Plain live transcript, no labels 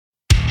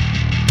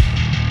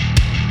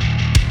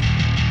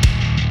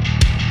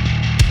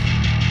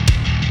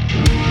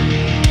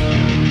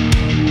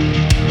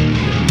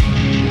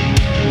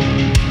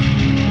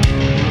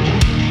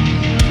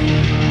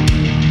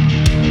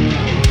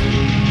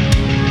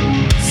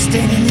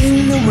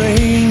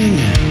rain,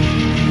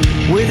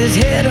 with his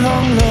head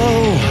hung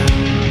low.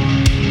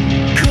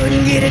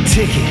 Couldn't get a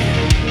ticket,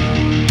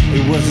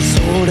 it was a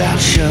sold-out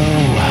show.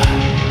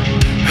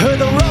 Heard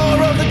the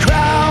roar of the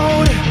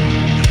crowd,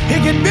 he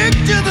could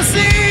picture the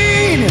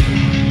scene.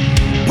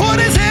 Put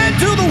his head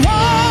to the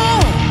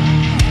wall,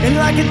 and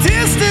like a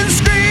distant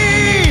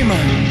scream,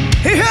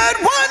 he heard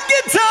one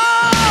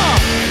guitar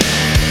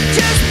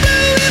just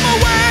blew him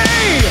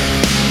away.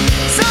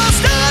 Saw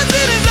stars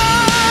in his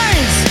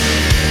eyes,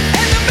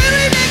 and the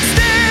very next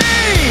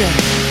day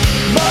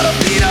bought a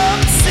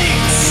beat-up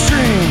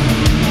six-string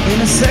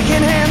in a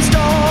second-hand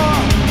store.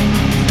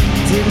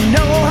 Didn't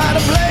know how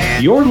to play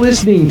it. You're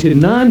listening to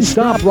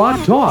Non-Stop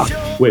Rock Talk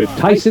with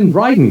Tyson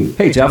Bryden.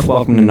 Hey, Jeff,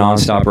 welcome to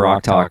Non-Stop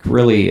Rock Talk.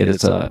 Really, it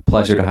is a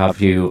pleasure to have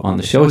you on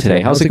the show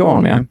today. How's it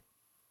going, man?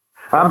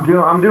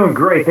 I'm doing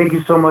great. Thank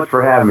you so much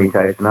for having me,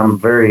 Tyson. I'm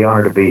very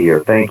honored to be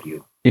here. Thank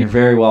you. You're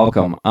very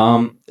welcome.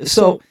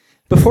 So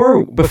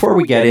before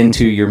we get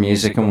into your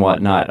music and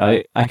whatnot,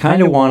 I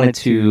kind of wanted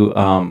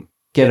to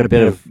get a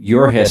bit of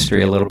your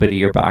history, a little bit of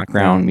your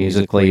background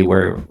musically,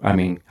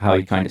 how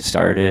you kind of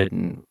started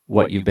and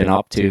what you've been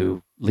up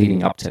to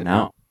leading up to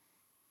now.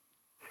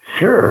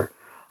 Sure.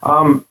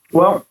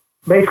 Well,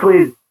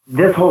 basically,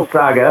 this whole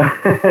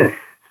saga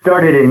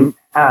started in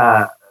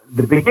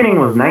the beginning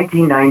was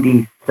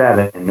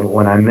 1997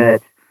 when I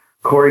met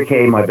Corey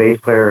Kay, my bass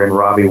player, and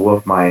Robbie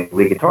Wolf, my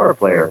lead guitar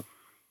player,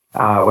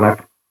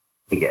 and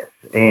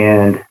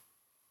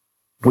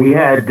we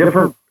had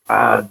different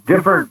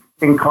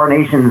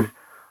incarnations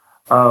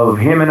of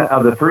him and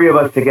of the three of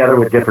us together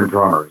with different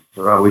drummers.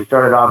 We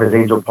started off as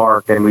Angel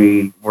Park, then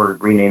we were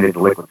renamed it to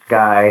Liquid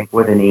Sky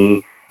with an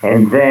E,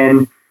 and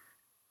then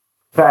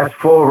fast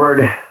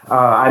forward,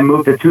 I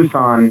moved to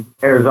Tucson,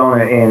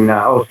 Arizona in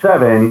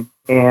 2007,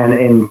 and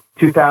in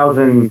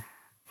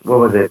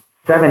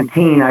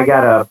 2017, I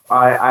got a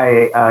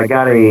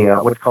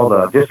what's called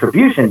a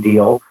distribution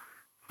deal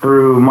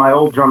through my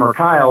old drummer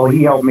Kyle.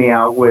 He helped me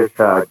out with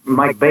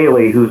Mike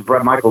Bailey, who's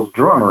Bret Michaels'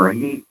 drummer.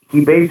 He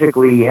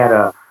basically had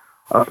a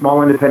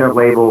small independent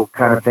label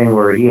kind of thing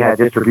where he had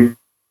distribution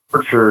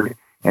Orchard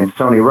and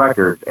Sony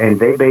Records, and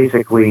they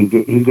basically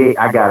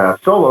I got a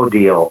solo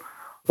deal.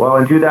 Well,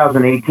 in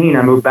 2018,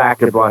 I moved back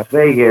to Las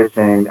Vegas,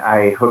 and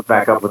I hooked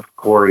back up with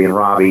Corey and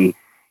Robbie,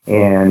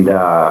 and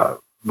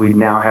we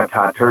now have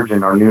Todd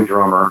Turgeon, our new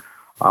drummer.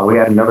 We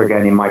had another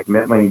guy named Mike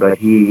Mittling, but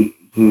he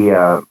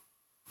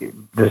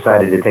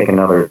decided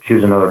to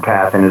choose another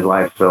path in his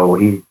life, so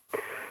he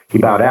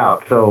bowed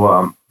out.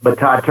 So, but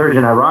Todd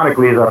Turgeon,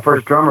 ironically, is our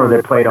first drummer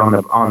that played on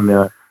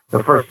the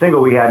first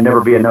single we had,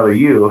 "Never Be Another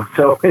You."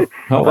 So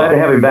glad to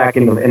have him back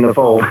in the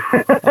fold.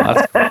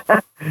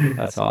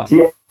 That's awesome.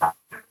 Yeah.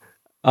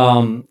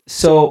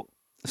 So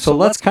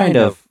let's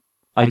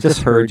I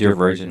just heard your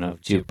version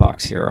of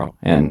Jukebox Hero,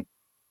 and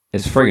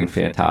it's friggin'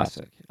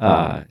 fantastic.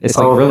 It's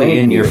like really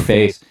in your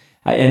face,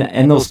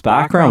 and those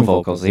background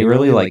vocals, they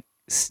really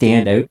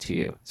stand out to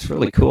you. It's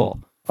really cool.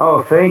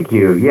 Oh, thank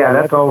you. Yeah,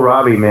 that's all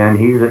Robbie, man.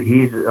 He's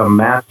a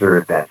master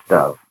at that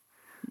stuff.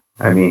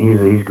 I mean,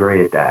 he's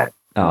great at that.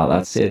 Oh,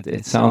 that's it.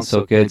 It sounds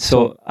so good.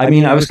 So,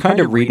 I was kind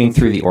of reading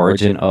through the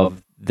origin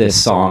of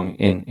this song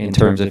in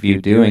terms of you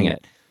doing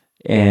it.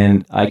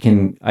 And I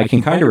can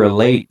kind of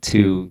relate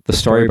to the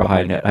story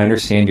behind it. I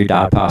understand your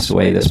dad passed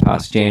away this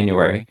past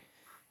January,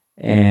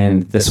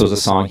 and this was a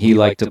song he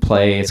liked to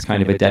play. It's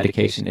kind of a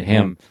dedication to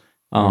him.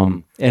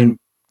 And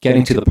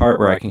getting to the part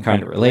where I can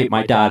kind of relate,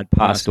 my dad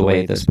passed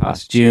away this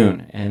past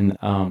June, and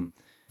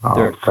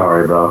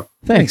sorry, bro.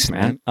 Thanks,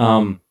 man.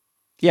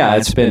 Yeah,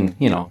 it's been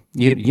you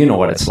know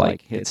what it's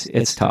like.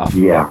 It's tough.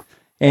 Yeah,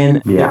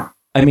 and yeah.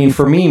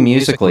 For me,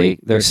 musically,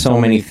 there's so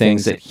many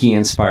things that he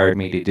inspired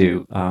me to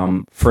do.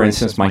 For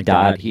instance, my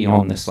dad, he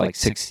owned this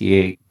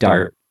 68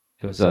 Dart.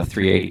 It was a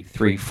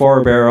 383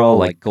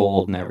 4-barrel,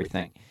 gold and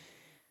everything.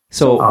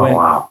 So,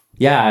 wow.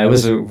 Yeah, it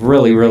was a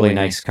really, really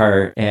nice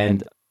car.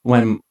 And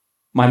when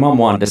my mom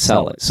wanted to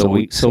sell it, so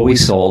we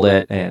sold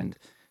it.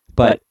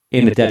 But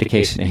in a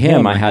dedication to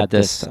him, I have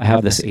this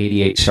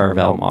 88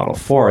 Charvel Model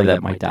 4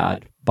 that my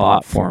dad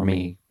bought for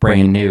me,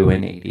 brand new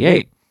in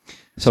 '88.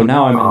 So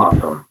now I'm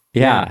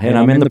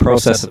I'm in the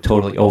process of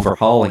totally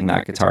overhauling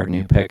that guitar,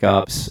 new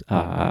pickups,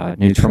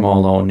 new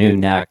tremolo, new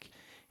neck,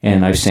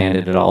 and I've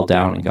sanded it all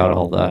down and got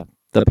all the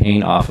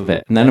paint off of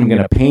it. And then I'm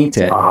going to paint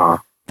it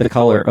the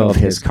color of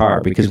his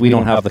car, because we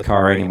don't have the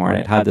car anymore, and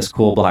it had this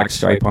cool black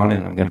stripe on it,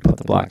 and I'm going to put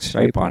the black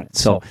stripe on it.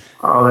 So,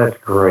 oh, that's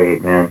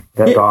great, man.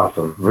 That's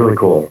awesome. Really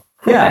cool.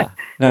 Yeah,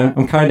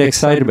 I'm kind of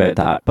excited about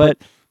that.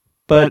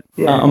 But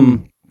yeah.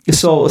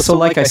 So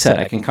like I said,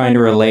 I can kind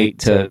of relate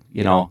to,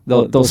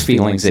 those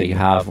feelings that you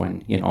have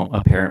when,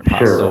 a parent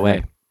passes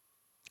away.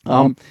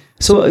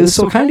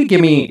 So kind of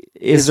give me,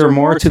 is there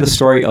more to the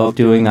story of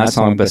doing that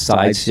song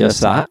besides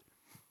just that?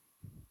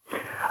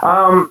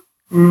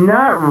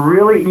 Not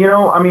really.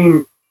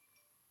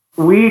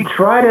 We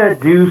try to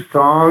do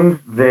songs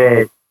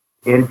that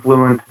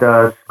influenced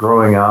us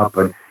growing up,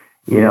 and,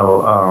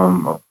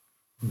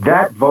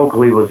 that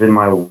vocally was in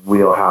my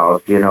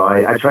wheelhouse.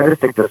 I try to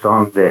stick to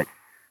songs that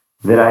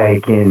that I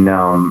can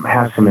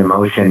have some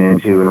emotion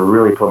into and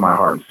really put my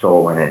heart and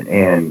soul in it.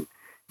 And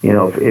you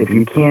know, if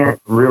you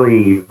can't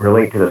really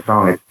relate to the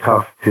song, it's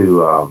tough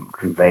to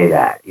convey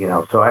that. You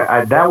know, so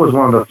I that was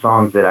one of the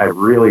songs that I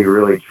really,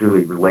 really,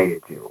 truly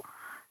related to.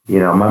 You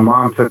know, my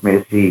mom took me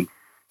to see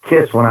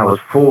Kiss when I was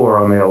 4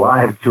 on the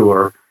Alive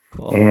tour,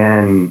 Cool.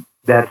 and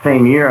that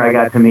same year I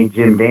got to meet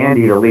Jim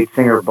Dandy, the lead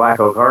singer of Black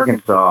Oak,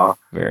 Arkansas,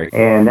 Very cool.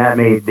 and that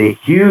made the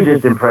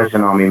hugest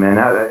impression on me, man.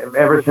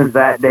 Ever since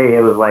that day,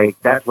 it was like,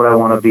 that's what I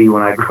want to be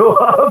when I grow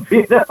up,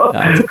 you know?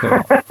 That's cool.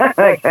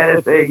 That kind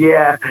of thing,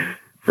 yeah.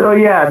 So,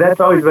 yeah, that's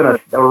always been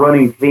a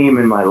running theme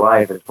in my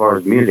life as far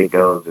as music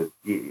goes.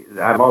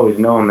 I've always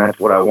known that's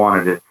what I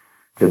wanted it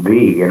to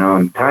be, you know,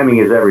 and timing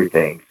is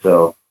everything,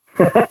 so.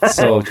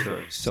 So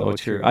true. So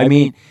true. I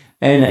mean,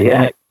 and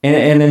Yeah.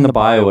 and in the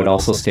bio, it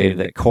also stated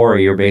that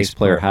Corey, your bass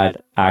player,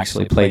 had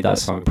actually played that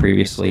song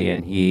previously,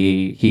 and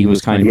he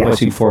was kind of Yeah.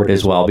 pushing for it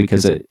as well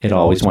because it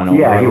always went over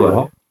Yeah, he really was.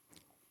 well.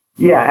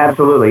 Yeah,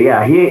 absolutely.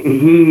 Yeah,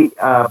 he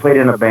played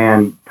in a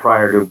band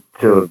prior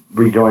to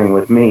rejoining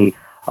with me,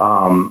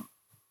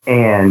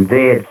 and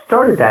they had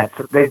started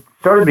the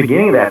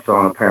beginning of that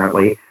song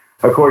apparently,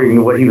 according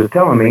to what he was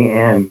telling me,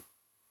 and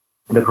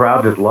the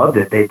crowd just loved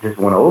it. They just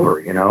went over,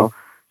 you know.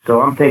 So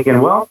I'm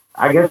thinking, well,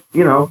 I guess,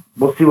 you know,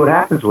 we'll see what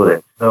happens with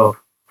it. So,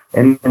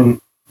 and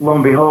lo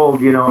and behold,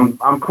 you know,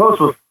 I'm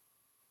close with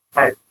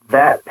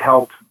that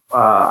helped.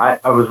 I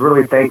was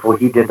really thankful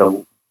he did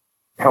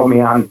help me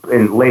on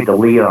and laid the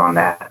lead on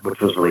that,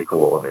 which was really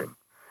cool of him.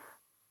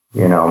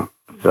 You know,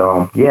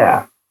 so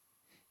yeah.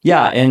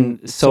 Yeah,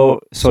 and so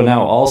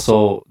now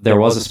also there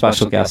was a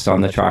special guest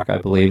on the track, I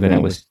believe,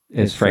 and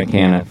it's Frank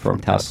Hanna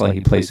from Tesla. He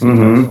plays guitar.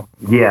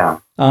 Mm-hmm. Yeah.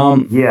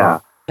 Yeah.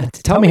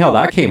 Tell me how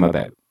that came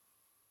about.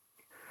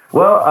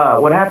 Well,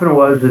 what happened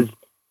was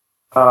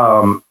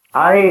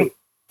I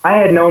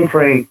had known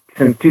Frank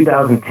since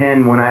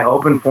 2010 when I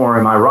opened for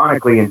him,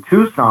 ironically, in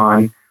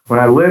Tucson. When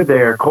I lived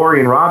there, Corey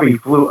and Robbie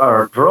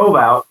drove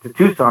out to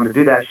Tucson to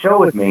do that show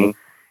with me.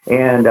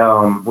 And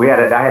I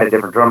had a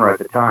different drummer at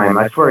the time.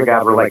 I swear to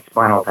God, we're like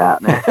Spinal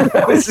Tap, man.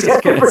 I was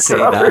just going to say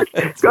that.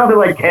 It's got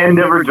like 10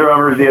 different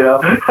drummers, you know.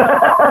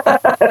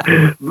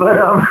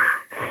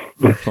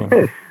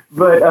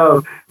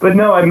 But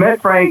no, I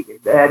met Frank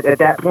at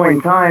that point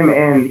in time,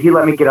 and he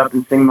let me get up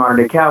and sing Modern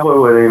Day Cowboy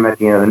with him at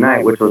the end of the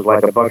night, which was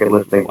like a bucket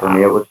list thing for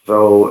me. It was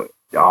so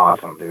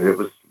awesome, dude. It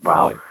was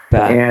wow.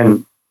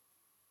 And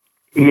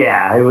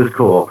yeah, it was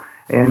cool.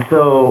 And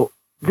so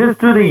just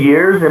through the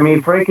years, I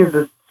mean, Frank is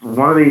just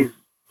one of these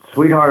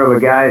sweetheart of a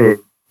guy that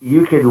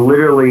you could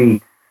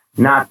literally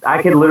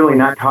I could literally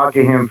not talk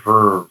to him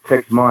for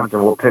 6 months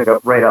and we'll pick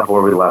up right up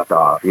where we left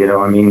off. You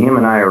know, I mean, him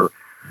and I are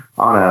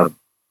on a,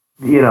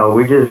 you know,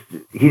 he's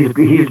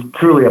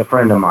truly a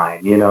friend of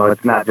mine. You know,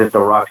 it's not just a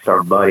rock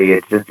star buddy.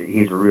 It's just,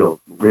 he's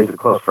a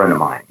close friend of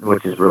mine,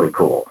 which is really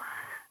cool.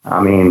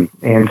 I mean,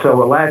 and so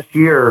last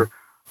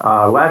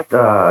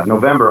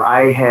November,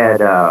 I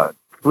had,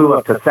 flew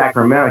up to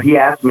Sacramento. He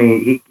asked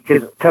me,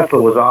 because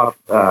Tesla was off,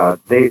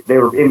 they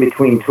were in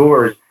between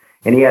tours,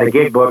 and he had a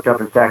gig booked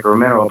up in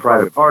Sacramento, a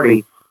private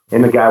party,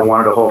 and the guy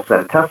wanted a whole set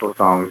of Tesla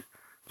songs.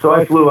 So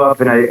I flew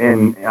up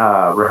and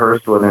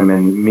rehearsed with him,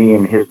 and me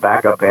and his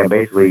backup band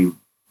basically,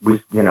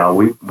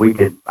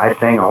 I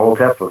sang a whole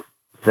Tesla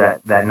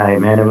set that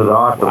night, man. It was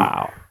awesome.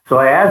 Wow. So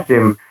I asked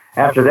him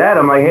after that,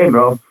 I'm like, hey,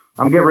 bro,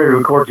 I'm getting ready to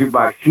record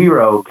Jukebox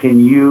Hero.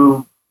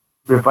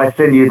 If I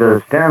send you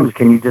the stems,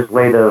 can you just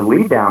lay the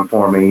lead down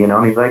for me? You know,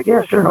 and he's like,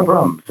 yeah, sure, no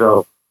problem.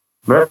 So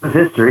the rest is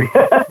history.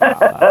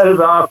 That was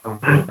awesome.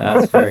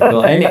 That's very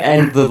cool.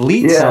 And the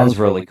lead sounds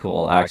really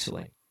cool,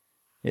 actually.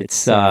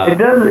 It's it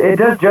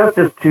does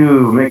justice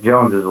to Mick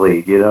Jones's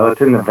lead. You know,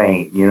 it's in the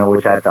vein. You know,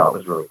 which I thought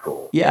was really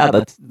cool. Yeah,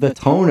 the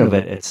tone of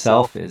it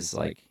itself is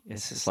like,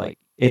 it's just like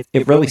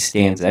it really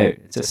stands out.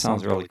 It just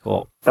sounds really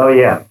cool. Oh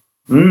yeah.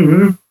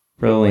 Mm-hmm.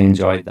 Really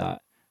enjoyed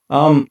that.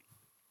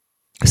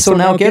 So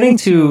now getting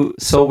to,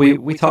 so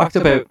we talked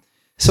about,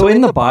 so in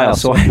the bio,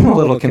 so I'm a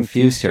little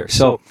confused here.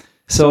 So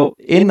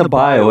in the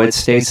bio, it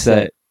states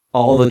that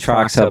all the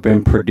tracks have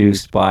been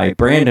produced by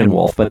Brandon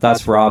Wolf, but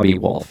that's Robbie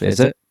Wolf,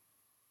 is it?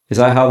 Is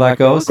that how that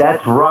goes?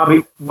 That's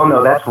Robbie. Well,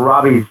 no, that's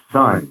Robbie's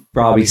son.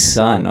 Robbie's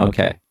son,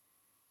 okay.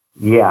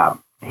 Yeah.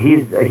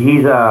 He's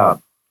one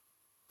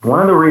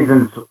of the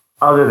reasons,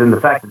 other than the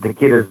fact that the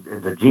kid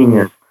is a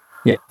genius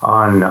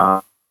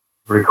on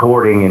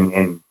recording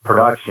and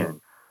production.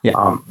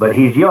 Yeah. But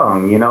he's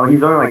young, you know,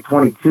 he's only like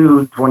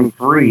 22,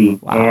 23,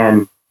 wow.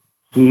 And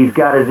he's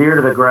got his ear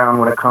to the ground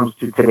when it comes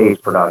to today's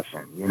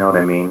production. You know what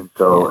I mean?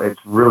 So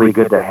it's really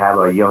good to have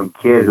a young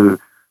kid who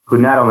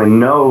not only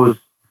knows,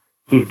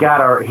 he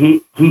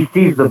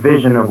sees the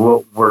vision of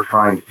what we're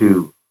trying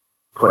to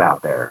put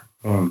out there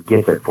and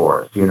gets it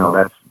for us. You know,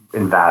 that's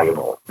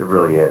invaluable. It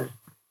really is.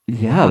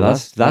 Yeah,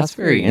 that's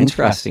very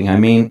interesting. I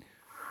mean,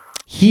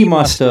 he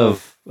must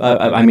have.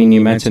 I mean,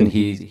 you mentioned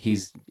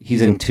he's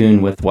in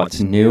tune with what's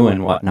new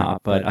and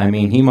whatnot, but I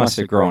mean, he must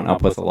have grown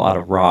up with a lot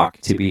of rock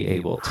to be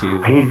able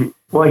to.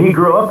 He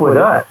grew up with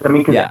us. I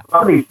mean, because a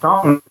lot of these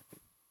songs,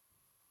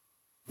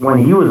 when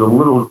he was a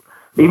little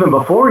even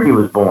before he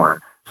was born.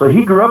 So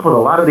he grew up with a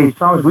lot of these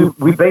songs.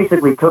 We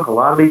basically took a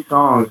lot of these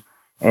songs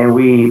and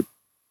we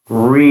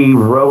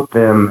rewrote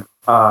them,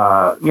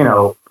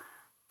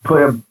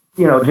 put a,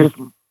 just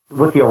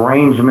with the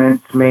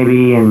arrangements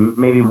maybe, and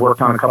maybe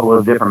worked on a couple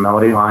of different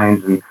melody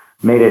lines and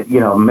made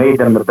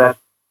them the best,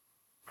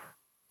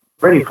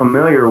 pretty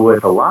familiar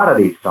with a lot of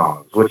these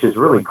songs, which is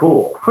really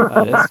cool.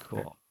 That is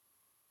cool.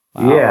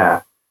 Wow.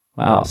 Yeah.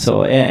 Wow.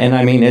 So, and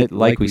I mean,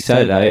 like we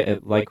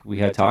said, like we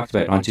had talked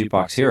about on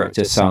Jukebox Hero, it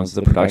just sounds,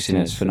 the production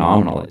is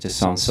phenomenal. It just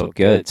sounds so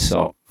good.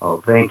 So.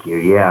 Oh, thank you.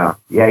 Yeah.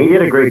 Yeah. He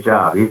did a great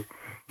job.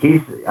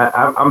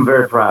 I'm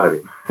very proud of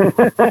him.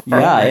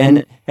 Yeah.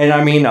 And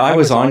I mean, I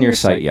was on your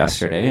site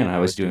yesterday and I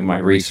was doing my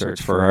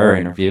research for our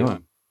interview.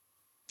 And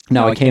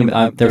now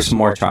there's some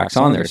more tracks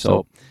on there.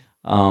 So,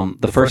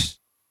 the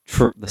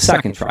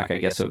second track, I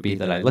guess it would be,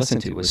 that I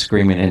listened to was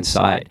Screaming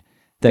Inside.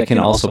 That can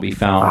also be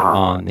found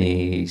on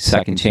the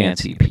Second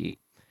Chance EP. It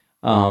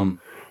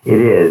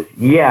is.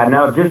 Yeah.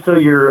 Now, just so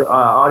your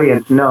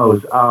audience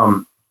knows,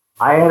 I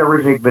had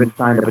originally been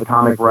signed to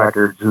Potomac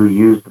Records, who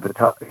used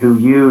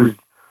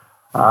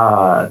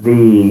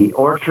the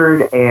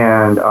Orchard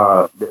and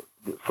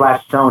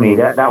Slash Sony.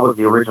 That was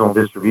the original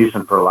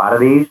distribution for a lot of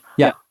these.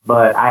 Yeah.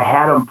 But I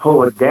had them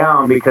pull it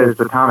down because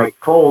Potomac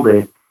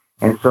folded,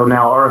 and so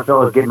now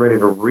RSL is getting ready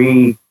to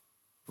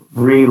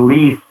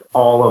release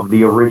all of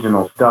the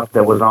original stuff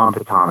that was on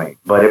Potomac,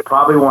 but it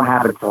probably won't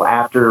happen until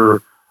after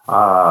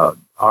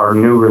our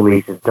new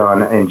release is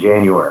done in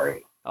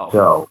January. Oh.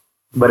 So,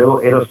 but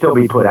it'll still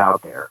be put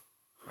out there.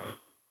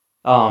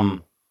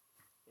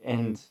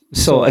 And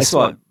so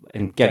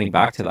and getting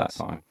back to that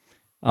song,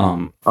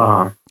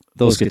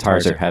 those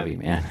guitars are heavy,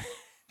 man.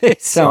 They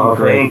sound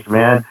great. Thanks,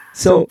 man.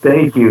 So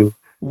thank you.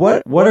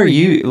 What are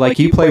you, like,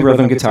 you play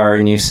rhythm guitar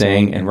and you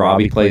sing, and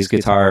Robbie plays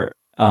guitar.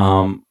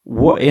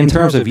 What, in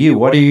terms of you,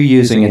 what are you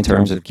using in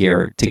terms of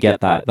gear to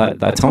get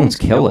that tone's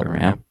killer,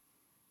 man?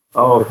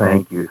 Oh,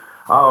 thank you.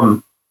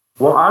 Well,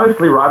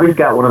 obviously, Robbie's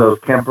got one of those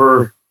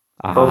Kemper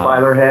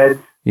profiler heads.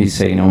 You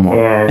say no more.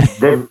 And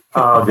dude,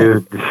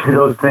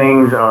 those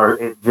things are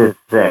just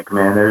sick,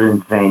 man. They're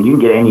insane. You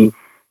can get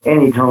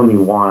any tone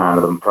you want out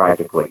of them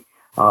practically.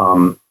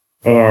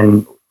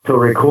 And to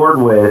record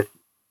with,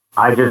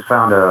 I just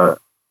found a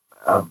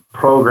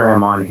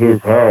program on his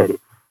head.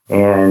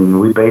 And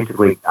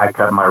I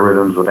cut my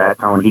rhythms with that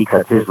tone. He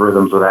cuts his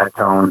rhythms with that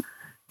tone.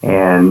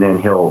 And then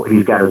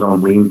he's got his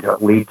own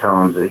lead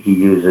tones that he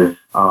uses.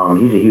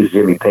 He's a huge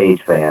Jimmy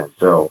Page fan.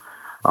 So,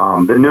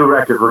 the new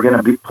record, we're going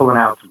to be pulling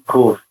out some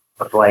cool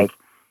stuff, like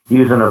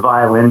using a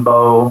violin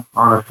bow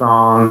on a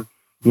song,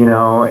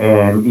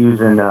 and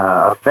using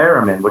a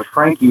theremin, which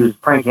Frank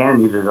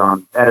Hand uses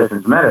on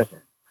Edison's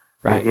Medicine.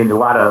 Right. And a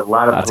lot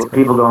of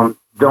people don't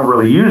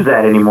really use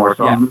that anymore.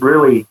 So yeah. I'm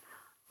really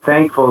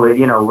thankful that,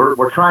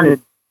 we're trying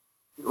to,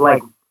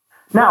 like,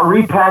 not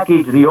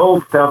repackage the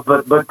old stuff,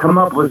 but come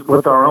up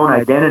with our own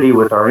identity,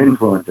 with our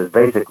influences,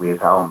 basically,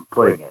 is how I'm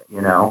putting it,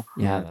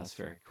 Yeah, that's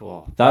very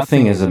cool. That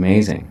thing is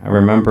amazing. I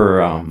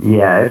remember...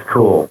 yeah, it's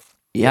cool.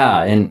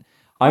 Yeah, and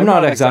I'm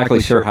not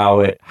exactly sure how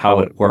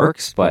it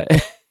works, but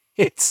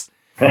it's...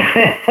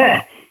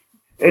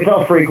 It's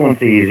all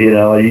frequencies,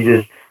 you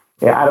just...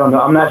 Yeah, I don't know.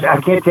 I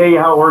can't tell you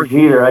how it works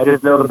either. I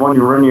just know that when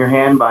you run your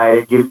hand by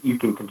it, you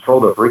can control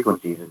the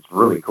frequencies. It's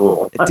really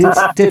cool.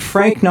 Did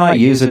Frank not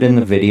use it in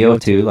the video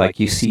too? Like,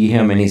 you see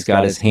him and he's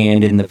got his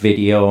hand in the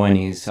video, and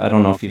I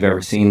don't know if you've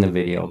ever seen the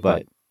video,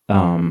 but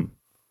you're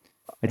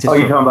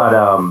talking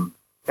about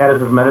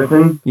Edison's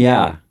Medicine?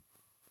 Yeah.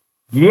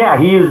 Yeah,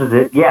 he uses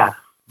it. Yeah.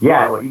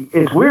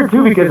 It's weird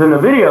too, because in the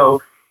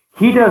video,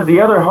 he does the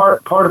other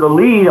part of the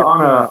lead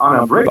on a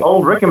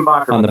old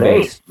Rickenbacker on the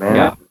bass, man.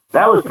 Yeah.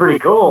 That was pretty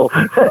cool.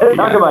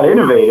 Talk about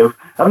innovative.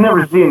 I've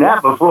never seen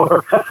that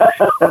before.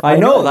 I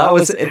know,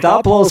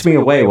 that blows me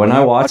away when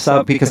I watch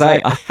that, because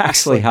I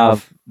actually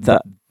have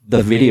the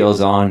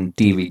videos on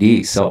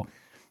DVD. So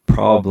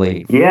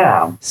probably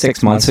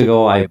 6 months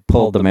ago, I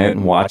pulled them out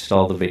and watched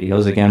all the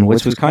videos again,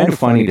 which was kind of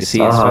funny to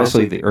see,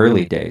 especially the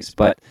early days.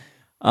 But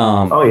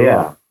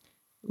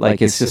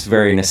like, it's just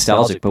very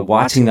nostalgic. But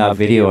watching that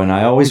video, and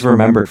I always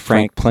remembered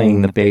Frank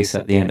playing the bass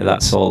at the end of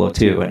that solo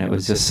too, and it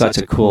was just such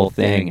a cool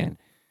thing. And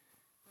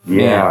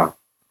yeah.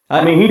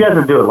 I mean, he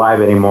doesn't do it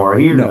live anymore.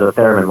 He uses a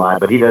theremin live,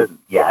 but he doesn't.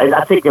 Yeah,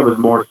 I think it was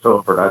more so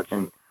a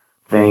production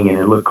thing, and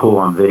it looked cool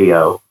on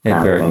video. It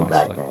very much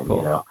back looked then,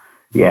 cool.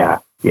 Yeah.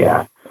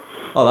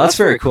 Oh, that's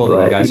very cool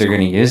that you guys are going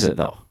to use it,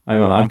 though.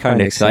 I'm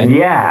kind of excited.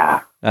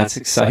 Yeah. That's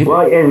exciting.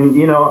 Well,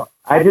 and,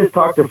 I just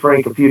talked to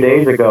Frank a few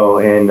days ago,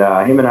 and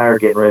him and I are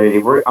getting ready.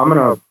 I'm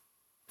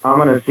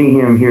gonna see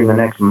him here in the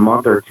next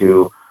month or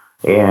two,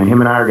 and him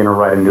and I are going to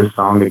write a new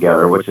song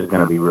together, which is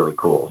going to be really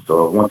cool.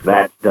 So once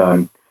that's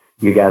done,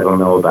 you guys will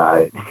know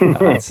about it.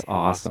 That's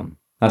awesome.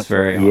 That's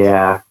very awesome.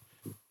 Yeah.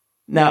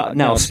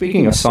 Now,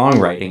 speaking of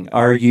songwriting,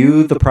 are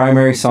you the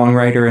primary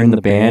songwriter in the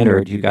band,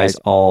 or do you guys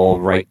all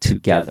write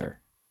together?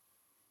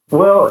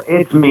 Well,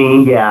 it's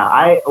me. Yeah,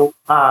 I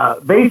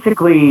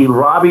basically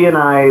Robbie and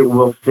I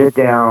will sit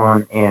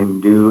down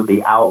and do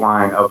the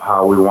outline of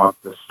how we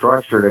want the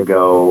structure to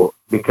go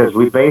because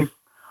we base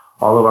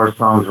all of our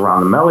songs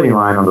around the melody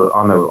line on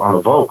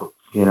the vocals.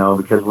 You know,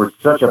 because we're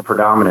such a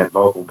predominant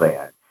vocal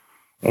band,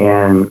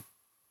 and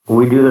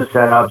we do the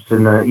setups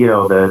and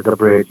the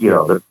bridge,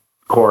 the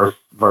chorus,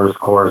 verse,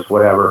 chorus,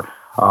 whatever.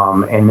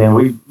 And then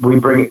we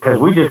bring it because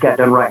we just got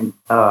done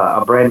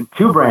writing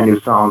two brand new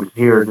songs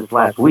here this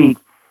last week.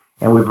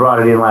 And we brought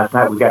it in last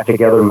night. We got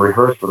together and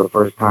rehearsed for the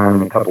first time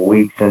in a couple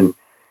weeks, and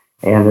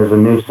there's a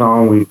new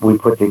song we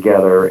put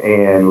together,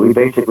 and we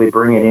basically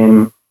bring it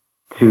in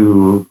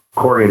to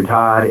Corey and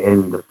Todd,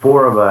 and the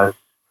four of us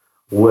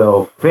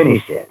will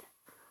finish it.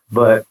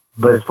 But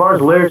as far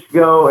as lyrics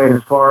go, and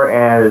as far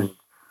as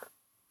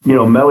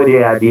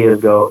melody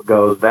ideas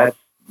goes, that's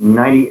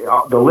 90.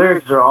 The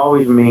lyrics are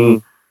always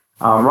me.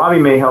 Robbie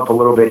may help a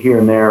little bit here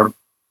and there,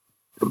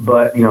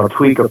 but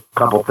tweak a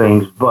couple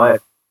things,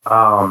 but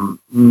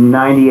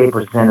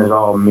 98% is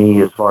all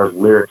me as far as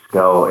lyrics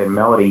go, and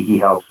melody, he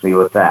helps me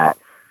with that.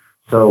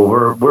 So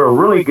we're a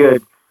really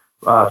good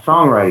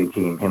songwriting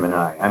team, him and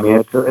I. I mean,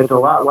 it's a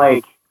lot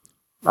like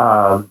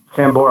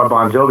Sambora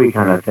Bon Jovi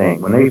kind of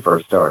thing when they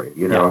first started,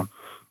 Yeah.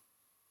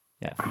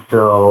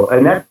 So,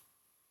 and that,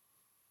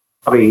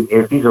 I mean,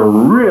 he's a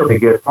really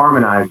good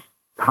harmony.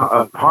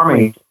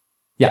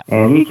 Yeah.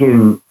 And he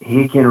can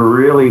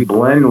really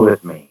blend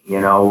with me,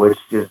 which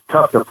is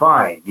tough to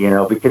find,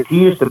 because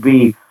he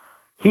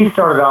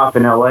started off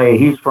in LA.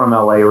 He's from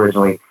LA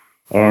originally.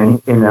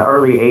 And in the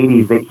early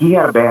 80s, he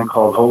had a band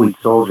called Holy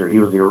Soldier. He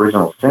was the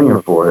original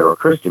singer for it. They were a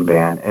Christian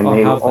band. And I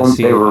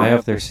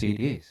have their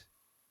CDs.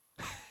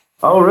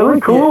 Oh,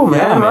 really? Cool, man.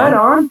 Yeah, man. Right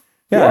on.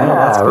 Yeah, no,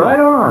 that's cool. Right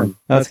on.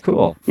 That's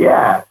cool.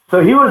 Yeah.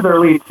 So he was their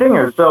lead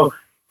singer. So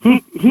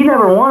he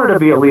never wanted to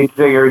be a lead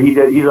singer.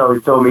 He's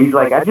always told me, he's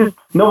like,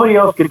 nobody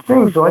else could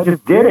sing, so I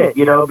just did it,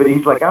 But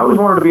he's like, I always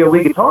wanted to be a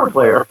lead guitar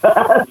player.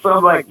 So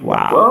I'm like,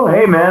 wow. Well,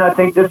 hey, man, I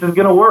think this is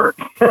going to work.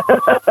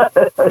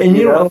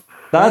 And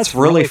that's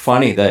really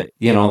funny that,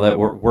 that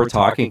we're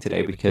talking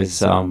today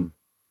because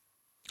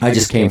I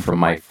just came from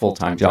my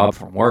full-time job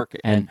from work.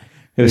 And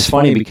it was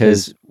funny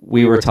because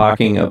we were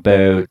talking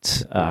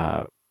about,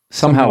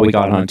 somehow we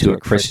got onto a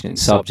Christian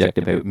subject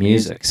about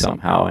music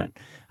somehow. And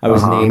I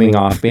was naming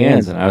off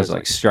bands, and I was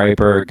like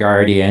Stryper,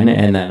 Guardian,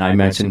 and then I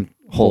mentioned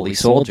Holy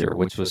Soldier,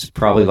 which was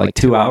probably like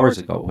 2 hours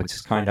ago, which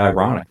is kind of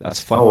ironic. That's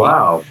funny. Oh,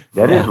 wow.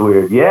 That is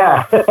weird.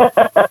 Yeah.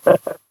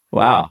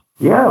 Wow.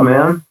 Yeah,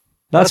 man.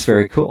 That's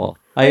very cool.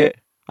 I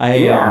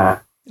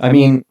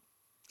mean,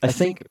 I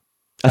think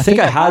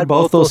I had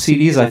both those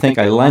CDs. I think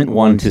I lent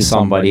one to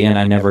somebody, and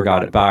I never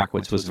got it back,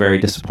 which was very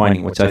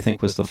disappointing, which I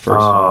think was the first.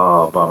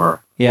 Oh,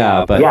 bummer.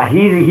 Yeah, but... Yeah,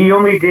 he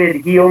was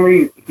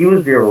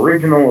the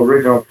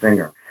original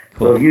singer.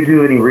 Cool. So if you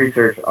do any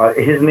research,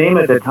 his name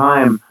at the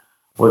time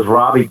was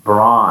Robbie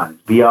Brauns,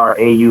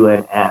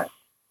 Brauns.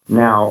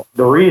 Now,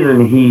 the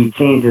reason he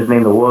changed his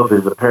name to Wolf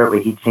is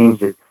apparently he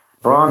changed it.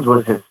 Brauns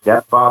was his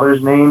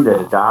stepfather's name that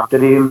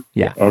adopted him.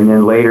 Yeah. And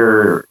then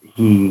later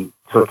he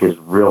took his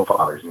real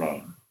father's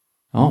name.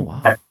 Oh, wow.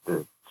 That's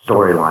the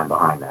storyline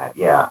behind that,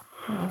 yeah.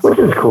 Which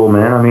is cool,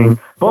 man. I mean,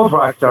 both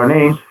rock star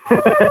names,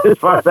 as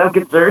far as I'm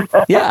concerned.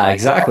 Yeah,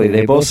 exactly.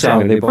 They both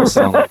sound like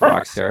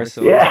rock stars,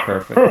 so yeah. It's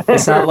perfect.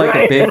 It's not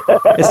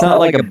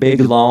like a big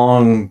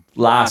long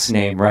last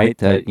name, right?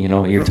 That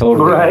you're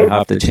totally gonna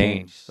have to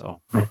change. So.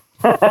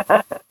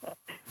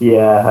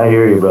 Yeah, I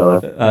hear you,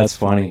 brother. That's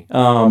funny.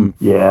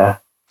 Yeah.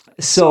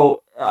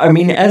 So, I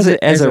mean, as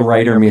a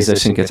writer,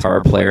 musician,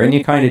 guitar player, and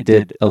you kind of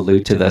did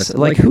allude to this,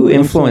 like, who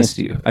influenced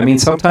you? I mean,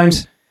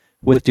 sometimes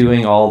with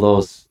doing all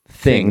those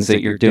things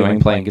that you're doing,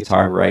 playing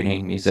guitar,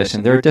 writing,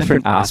 musician, there are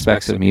different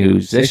aspects of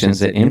musicians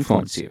that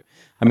influence you.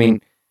 I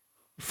mean,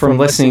 from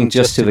listening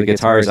just to the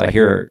guitars, I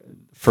hear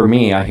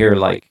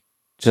like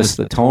just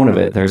the tone of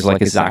it. There's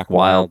like a Zakk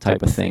Wylde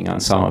type of thing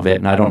on some of it,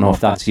 and I don't know if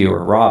that's you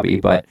or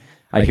Robbie, but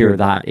I hear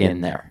that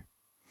in there.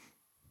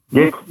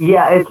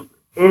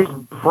 It's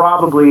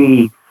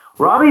probably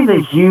Robbie's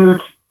a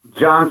huge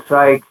John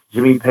Sykes,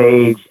 Jimmy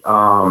Page.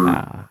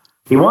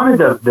 He wanted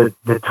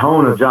the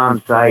tone of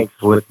John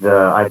Sykes with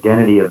the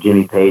identity of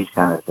Jimmy Page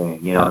kind of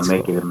thing, and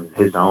make it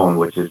his own,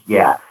 which is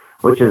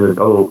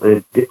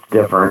it's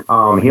different.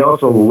 He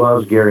also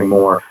loves Gary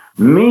Moore.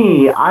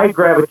 Me, I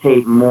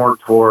gravitate more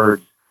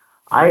towards.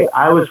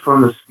 I was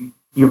from the.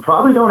 You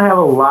probably don't have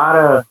a lot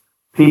of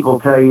people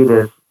tell you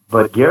this,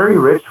 but Gary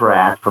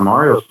Richrath from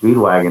REO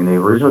Speedwagon, the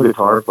original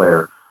guitar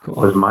player,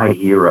 was my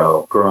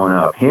hero growing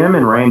up. Him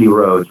and Randy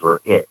Rhoads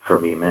were it for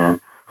me, man.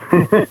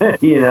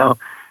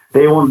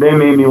 They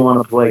made me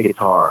want to play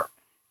guitar.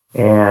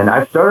 And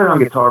I started on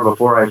guitar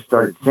before I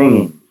started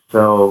singing.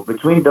 So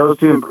between those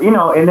two,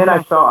 and then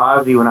I saw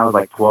Ozzy when I was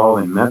like 12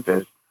 in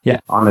Memphis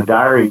on the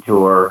Diary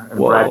tour. And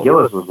Brad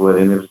Gillis was with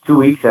him. It was 2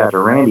 weeks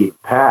after Randy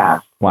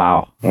passed.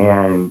 Wow.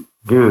 And,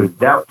 dude,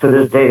 that to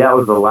this day, that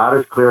was the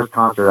loudest, clearest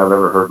concert I've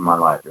ever heard in my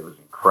life. It was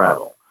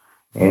incredible.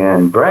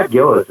 And Brad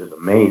Gillis is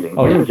amazing.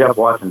 Him and Jeff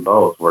Watson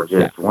both were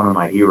just one of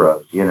my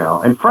heroes,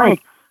 And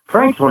Frank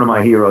Frank's one of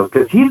my heroes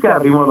because he's got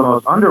to be one of the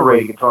most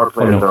underrated guitar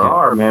players there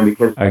are, man,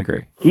 because I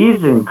agree.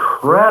 He's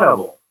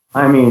incredible.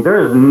 I mean,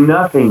 there is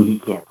nothing he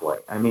can't play.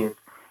 I mean,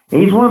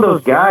 he's one of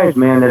those guys,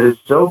 man, that is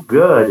so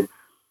good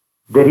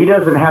that he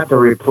doesn't have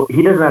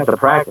to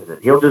practice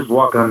it. He'll just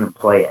walk on and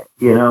play it,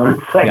 you know?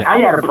 And it's like, I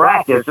got to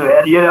practice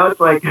it, you know? It's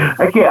like,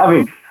 I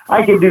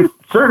can do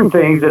certain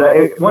things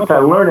that once I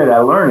learn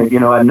it, you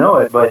know, I know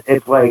it, but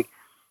it's like,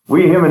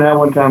 him and I,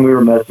 one time we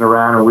were messing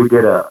around and we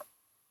did a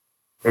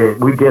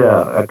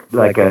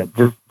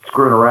just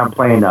screwing around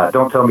playing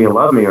Don't Tell Me You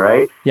Love Me,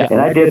 right? Yeah. And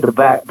I did the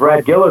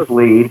Brad Gillis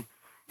lead,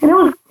 and it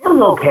was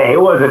okay.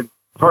 It wasn't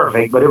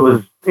perfect, but it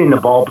was in the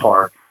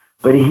ballpark.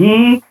 But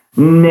he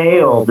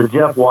nailed the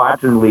Jeff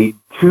Watson lead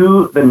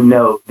to the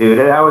note, dude.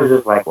 And I was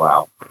just like,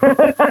 wow.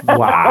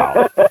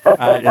 Wow.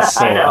 That is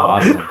so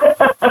awesome.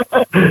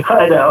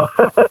 I know.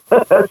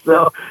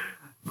 So,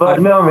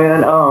 but no,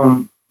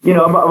 man, you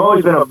know, I've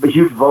always been a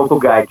huge vocal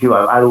guy, too.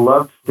 I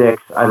loved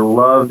Styx. I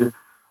loved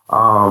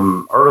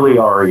early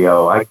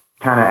REO. I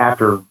kind of,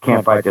 after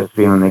Can't Fight This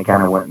Feeling, they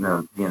kind of went,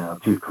 you know,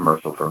 too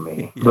commercial for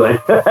me.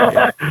 But,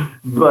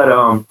 but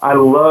I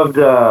loved,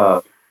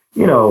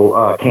 you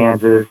know,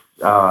 Kansas.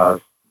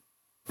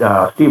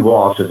 Steve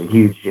Walsh is a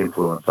huge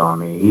influence on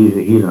me.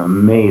 He's an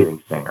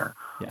amazing singer.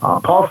 Yeah.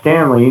 Paul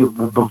Stanley,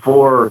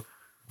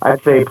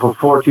 I'd say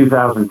before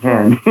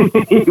 2010,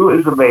 he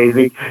was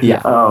amazing.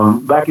 Yeah.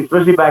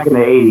 Especially back in the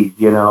 80s,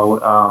 you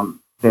know,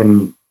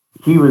 and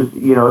he was,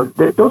 you know,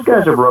 those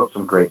guys have wrote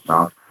some great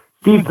songs.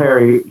 Steve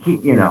Perry,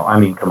 you know, I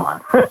mean, come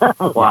on.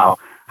 Wow.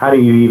 How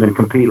do you even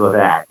compete with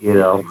that, you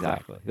know?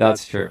 Exactly.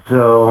 That's true.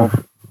 So,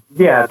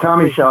 yeah,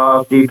 Tommy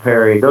Shaw, Steve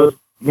Perry, those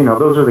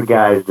are the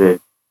guys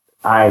that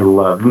I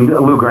love.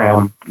 Lou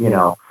Graham, you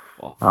know.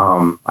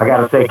 I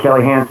got to say,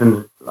 Kelly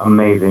Hansen's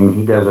amazing.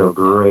 He does a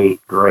great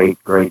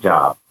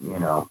job, you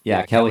know.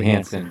 Yeah, Kelly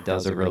Hansen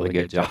does a really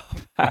good job,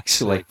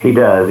 actually. He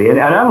does. And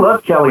I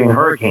love Kelly and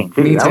Hurricane,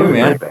 too. Me That too, was a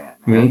man. great band.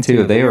 Me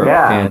too. They were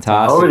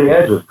fantastic. Over the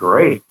Edge was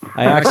great.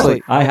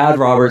 I had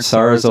Robert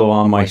Sarzo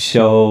on my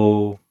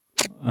show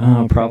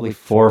probably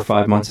 4 or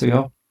 5 months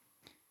ago.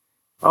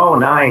 Oh,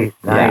 nice.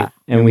 Yeah,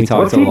 and we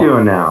talked What's he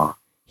doing now?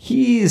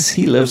 He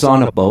lives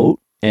on a boat.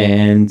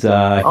 And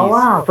oh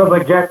wow, sounds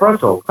like Jack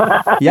Russell.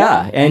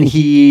 Yeah, and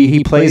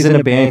he plays in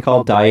a band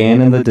called Diane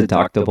and the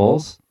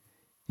Deductibles,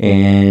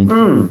 and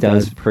he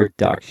does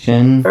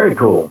production. Very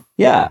cool.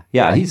 Yeah,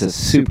 he's a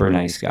super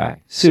nice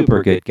guy,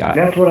 super good guy.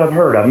 That's what I've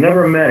heard. I've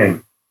never met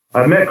him.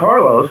 I met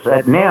Carlos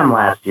at NAMM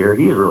last year.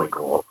 He's really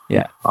cool.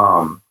 Yeah.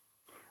 So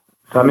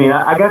I mean,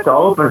 I got to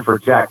open for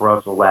Jack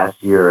Russell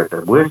last year at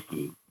the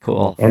Whiskey.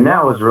 Cool. And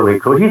that was really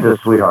cool. He's a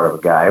sweetheart of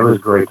a guy. It was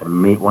great to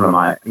meet one of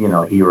my, you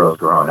know, heroes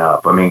growing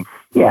up. I mean.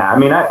 Yeah, I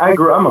mean,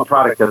 I'm a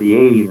product of the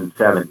 80s and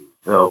 70s.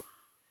 So,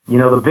 you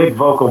know, the big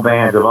vocal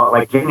bands of all,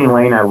 like Jamie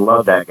Lane, I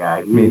love that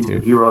guy. Me too.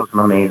 He wrote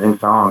some amazing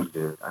songs,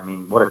 dude. I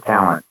mean, what a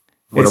talent.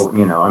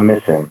 You know, I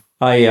miss him.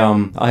 I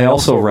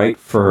also write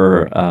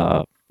for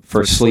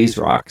Sleaze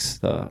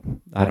Rocks.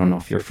 I don't know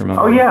if you're familiar.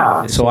 Oh,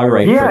 yeah. So I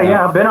write for that.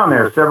 Yeah, I've been on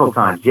there several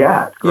times.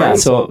 Yeah, it's great. Yeah,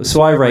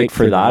 so I write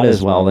for that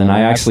as well. And I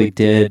actually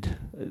did...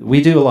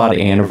 We do a lot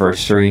of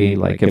anniversary,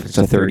 like if it's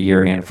a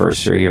 30-year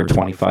anniversary or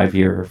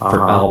 25-year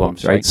for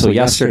albums, right? So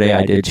yesterday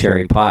I did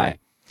Cherry Pie.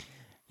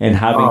 And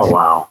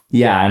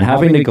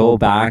having to go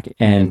back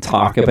and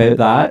talk about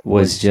that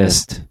was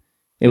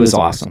it was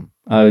awesome.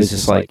 I was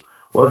just like...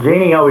 Well,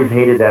 Janie always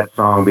hated that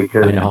song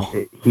because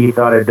he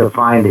thought it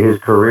defined his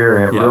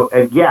career. And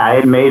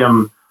it made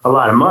him a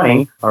lot of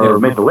money, or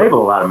made the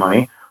label a lot of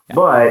money,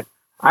 but...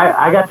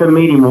 I got to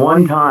meet him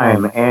one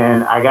time,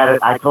 and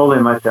I told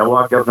him, I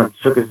walked up and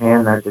shook his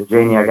hand, and I said,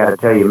 Janie, I got to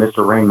tell you,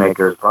 Mr.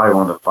 Rainmaker is probably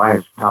one of the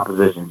finest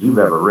compositions you've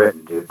ever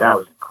written, dude. That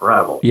was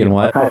incredible. You know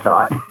what? I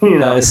thought, you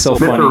know, that is so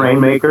funny. Mr.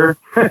 Rainmaker.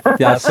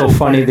 That's so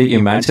funny that you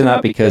mentioned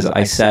that, because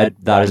I said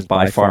that is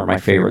by far my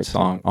favorite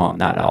song on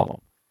that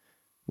album.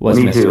 Was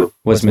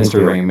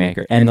Mr.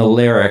 Rainmaker. And the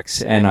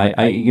lyrics, and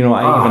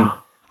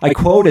I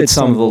quoted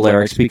some of the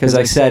lyrics because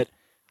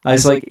I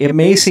was like, it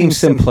may seem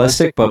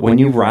simplistic, but when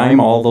you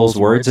rhyme all those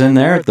words in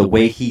there, the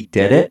way he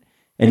did it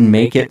and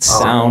make it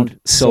sound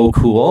so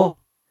cool,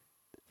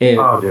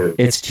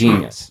 it's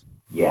genius.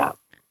 Yeah.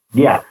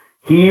 Yeah.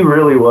 He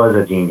really was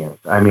a genius.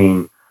 I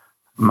mean,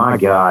 my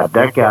God,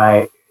 that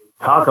guy,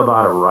 talk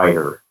about a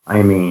writer.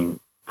 I mean,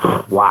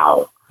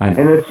 wow. And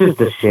it's just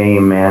a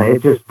shame, man.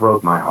 It just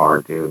broke my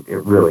heart, dude. It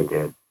really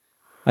did.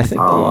 I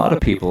think a lot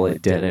of people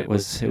it did. It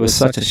was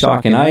such a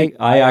shock, and I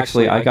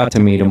got to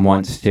meet him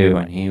once too,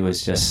 and he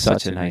was just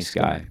such a nice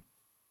guy.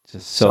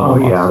 Just so. Oh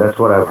awesome. Yeah, that's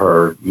what I've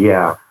heard.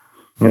 Yeah,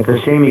 and it's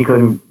a shame he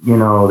couldn't. You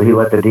know, he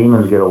let the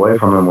demons get away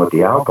from him with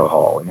the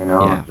alcohol. You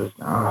know, It's just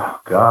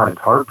God,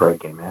 it's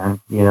heartbreaking, man.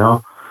 You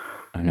know.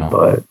 I know.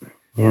 But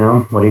you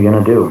know, what are you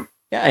gonna do?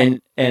 Yeah,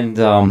 and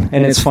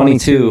it's funny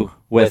too.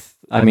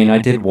 I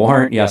did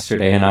Warrant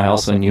yesterday,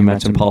 and you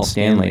mentioned Paul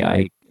Stanley.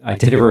 I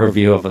did a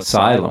review of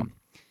Asylum.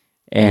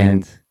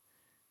 And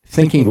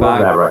thinking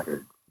back, that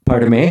record.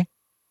 Pardon me?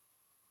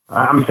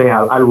 I'm saying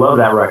I love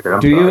that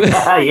record. Do you?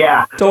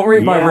 Yeah. Don't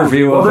read my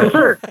review well, of it.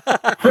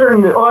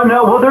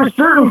 There's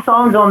certain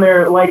songs on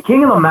there, like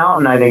King of the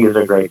Mountain, I think is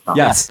a great song.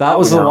 Yes, that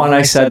was the one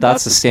I said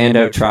that's a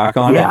standout track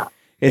on it.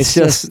 It's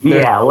just...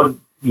 a lot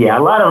of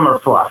them are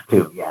fluff,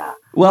 too, yeah.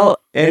 Well,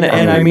 and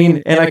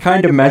I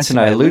kind of mentioned,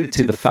 I alluded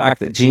to the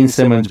fact that Gene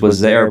Simmons was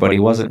there, but he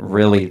wasn't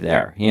really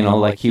there. You know,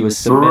 like he was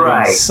submitting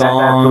songs. That's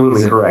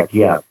absolutely correct,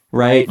 yeah.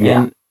 Right?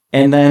 Yeah.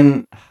 And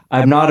then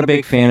I'm not a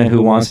big fan of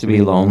Who Wants to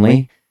Be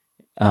Lonely.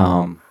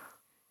 I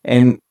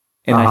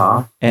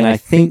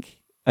think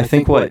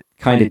what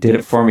kind of did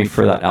it for me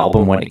for that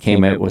album when it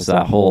came out was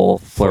that whole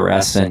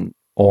fluorescent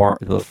or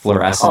the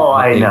fluorescent. Oh,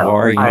 I know.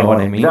 Or, you know what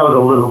I mean? That was a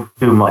little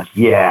too much.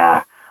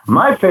 Yeah.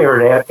 My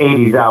favorite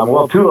 80s album,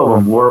 well, two of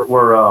them were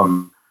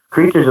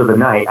Creatures of the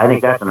Night. I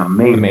think that's an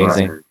amazing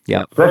record.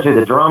 Yeah. Especially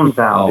the drum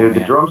sound, dude. Man.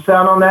 The drum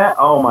sound on that,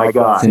 oh my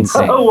God. It's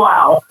insane.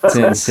 Wow. It's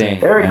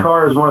insane. Eric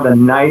Carr is one of the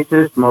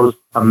nicest, most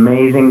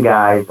amazing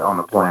guys on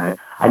the planet.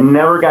 I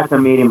never got to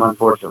meet him,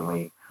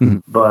 unfortunately. Mm-hmm.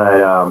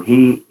 But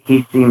he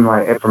seemed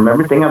like, from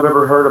everything I've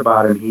ever heard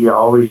about him, he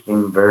always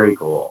seemed very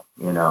cool,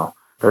 you know,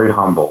 very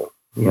humble,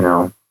 you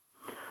know.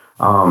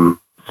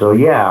 So,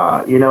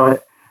 yeah, you know,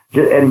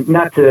 and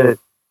not to,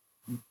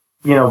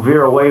 you know,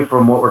 veer away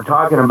from what we're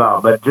talking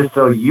about, but just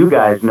so you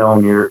guys know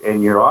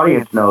and your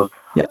audience knows,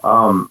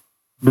 the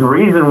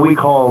reason we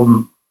call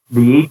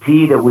the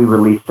EP that we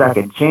released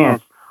Second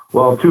Chance,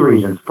 well, two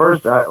reasons.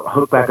 First, I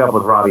hooked back up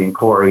with Robbie and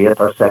Corey.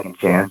 It's our second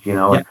chance, you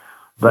know. Yeah.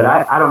 But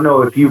I don't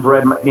know if you've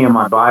read any of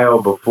my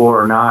bio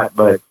before or not,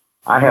 but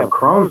I have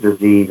Crohn's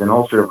disease and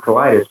ulcerative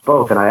colitis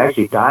both, and I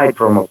actually died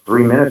for almost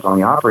 3 minutes on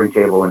the operating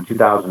table in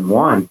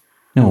 2001.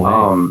 No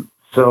way.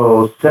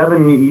 So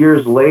 7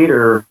 surgeries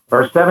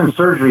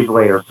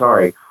later,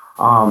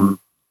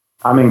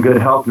 I'm in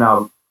good health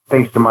now,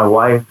 thanks to my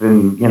wife,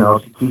 and, you know,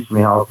 she keeps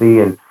me healthy,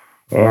 and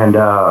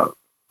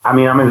I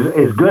mean, I'm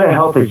as good a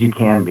health as you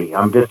can be.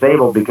 I'm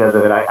disabled because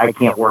of it. I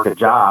can't work a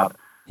job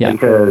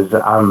because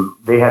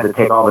they had to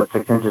take all but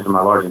 6 inches of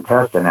my large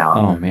intestine out.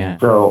 Oh, man.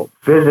 So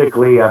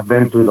physically, I've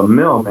been through the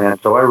mill, man.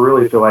 So I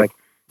really feel like,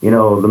 you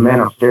know, the man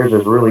upstairs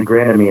has really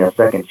granted me a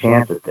second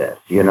chance at this,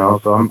 you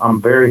know. So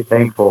I'm very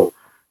thankful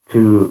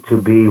to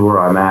be where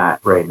I'm at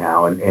right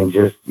now, and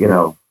just, you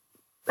know,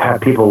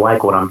 have people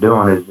like what I'm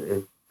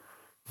doing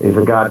is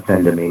a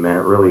godsend to me, man.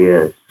 It really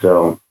is.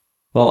 So,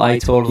 well, I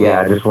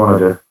just wanted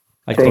to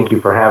thank you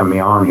for having me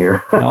on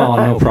here. Oh,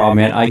 no problem,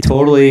 man. I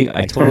totally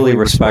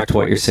respect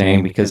what you're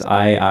saying, because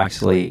I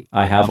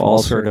have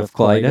ulcerative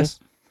colitis.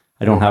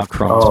 I don't have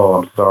Crohn's.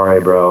 Oh, I'm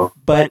sorry, bro.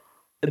 But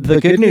the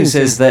good news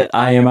is that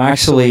I am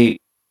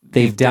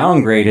they've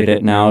downgraded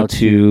it now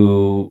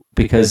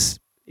because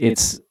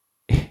it's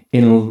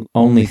in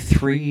only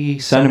 3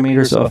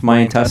 centimeters of my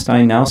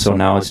intestine now. So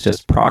now it's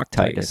just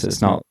proctitis.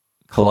 It's not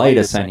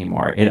colitis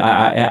anymore.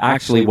 I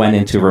actually went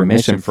into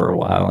remission for a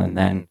while, and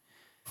then.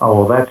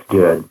 Oh, well, that's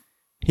good.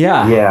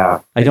 Yeah.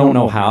 I don't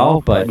know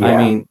how, but I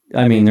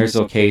mean, there's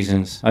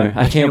occasions.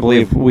 I can't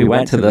believe we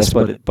went to this,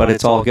 but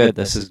it's all good.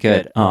 This is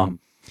good.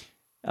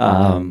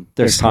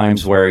 There's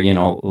times where, you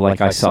know, like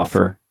I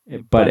suffer,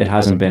 but it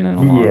hasn't been in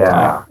a long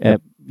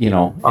time. You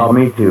know. Oh,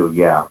 me too.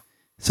 Yeah.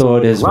 So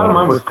it is. A lot of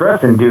mine was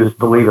stress-induced,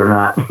 believe it or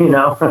not. You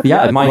know.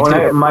 Yeah, mine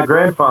too. My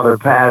grandfather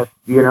passed,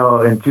 you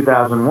know, in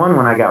 2001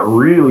 when I got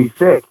really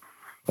sick,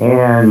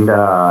 and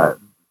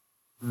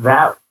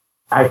that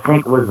I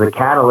think was the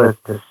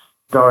catalyst to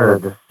start a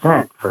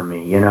descent for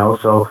me. You know,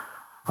 so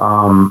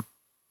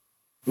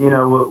you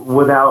know,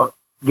 without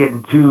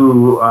getting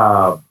too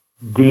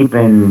deep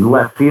in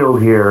left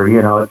field here,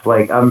 you know, it's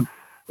like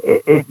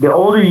the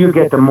older you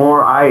get, the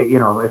more you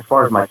know, as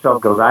far as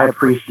myself goes, I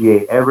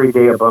appreciate every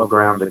day above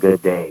ground's a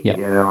good day, you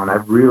know, and I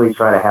really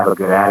try to have a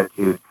good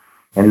attitude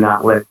and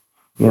not let,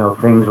 you know,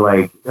 things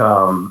like that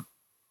are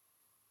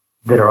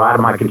out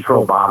of my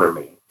control bother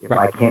me if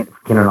I can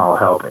and all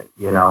help it,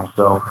 you know.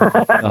 So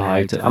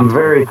I'm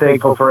very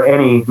thankful for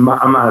any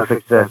amount of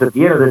success. At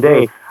the end of the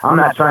day, I'm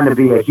not trying to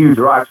be a huge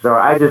rock star.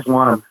 I just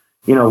want to,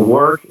 you know,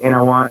 work, and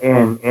I want,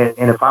 and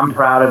if I'm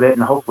proud of it,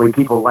 and hopefully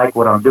people like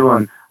what I'm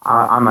doing,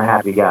 I'm a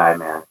happy guy,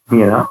 man,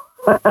 you know?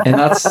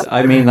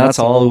 And that's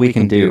all we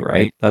can do,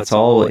 right? That's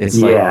all. It's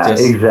like,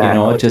 exactly. You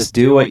know, just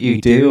do what you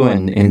do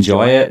and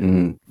enjoy it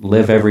and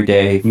live every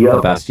day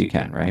the best you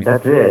can, right?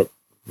 That's it,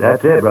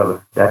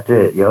 brother. That's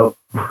it,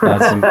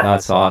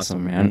 That's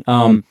awesome, man.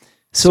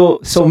 So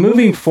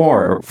moving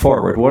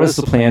forward, what is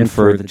the plan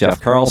for the Jeff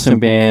Carlson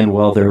Band?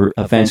 Will there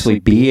eventually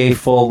be a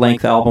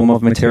full-length album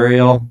of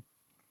material?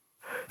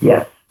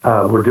 Yes,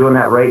 we're doing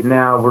that right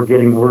now. We're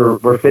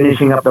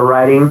finishing up the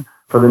writing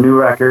for the new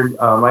record.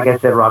 Like I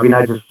said, Robbie and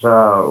I just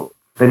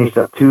finished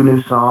up 2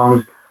 new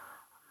songs.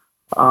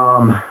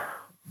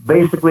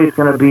 Basically, it's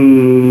going to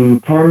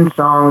be 10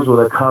 songs with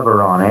a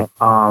cover on it.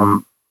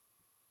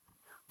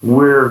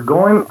 We're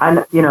going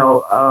to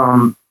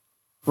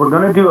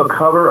do a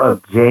cover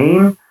of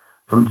Jane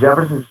from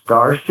Jefferson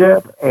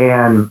Starship,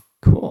 and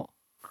cool.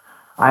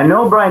 I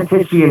know Brian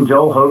Tichy and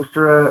Joel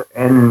Hoekstra,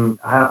 and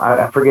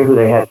I forget who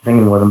they had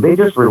singing with them. They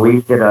just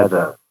released it as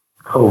a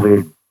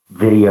COVID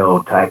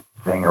video type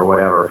thing or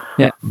whatever.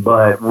 Yeah.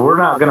 But we're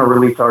not going to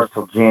release ours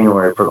till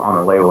January on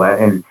the label,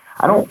 and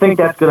I don't think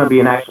that's going to be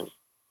an actual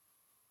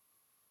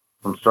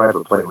from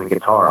Stryper plate with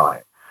guitar on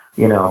it.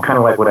 Kind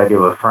of like what I did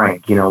with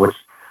Frank. Which,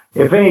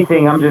 if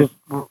anything,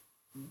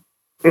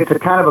 it's a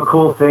kind of a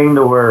cool thing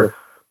to where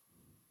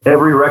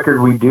every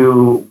record we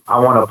do, I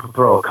want to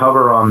throw a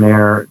cover on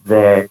there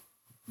that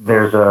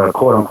there's a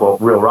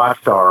quote-unquote real rock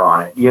star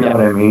on it. You know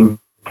what I mean?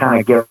 Kind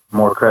of get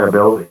more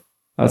credibility.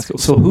 That's cool.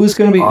 So who's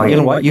going to be, you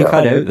know what, you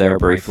cut out there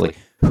briefly.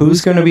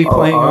 Who's going to be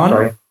playing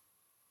on it?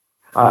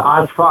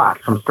 Oz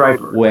Fox from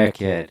Stryper.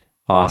 Wicked.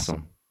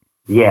 Awesome.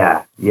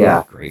 Yeah.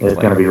 Great it's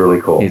going to be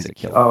really cool. He's a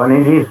killer. Oh,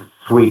 and he's a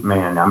sweet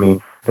man. I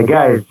mean, the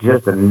guy is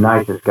just the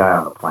nicest guy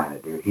on the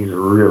planet, dude. He's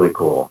really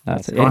cool.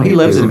 That's it. And he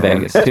lives in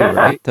Vegas too,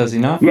 right? Does he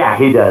not? Yeah,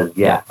 he does.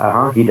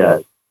 Yeah. He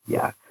does.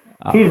 Yeah.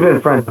 He's been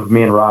friends with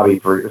me and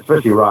Robbie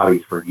especially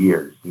Robbie's for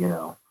years,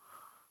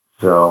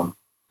 So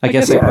I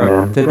guess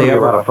man, did they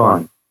ever a lot of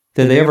fun?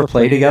 Did they ever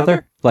play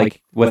together?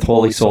 Like with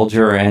Holy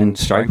Soldier and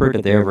Stryper?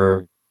 Did they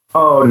ever?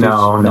 Oh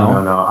no.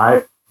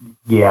 I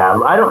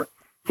don't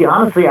see,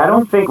 honestly, I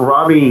don't think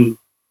Robbie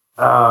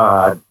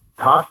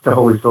talks to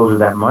Holy Soldier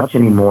that much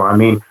anymore. I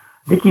mean,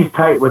 I think he's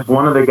tight with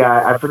one of the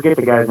guys. I forget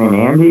the guy's name,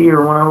 Andy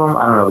or one of them.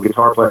 I don't know, the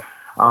guitar player.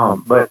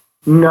 But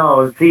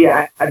no, see,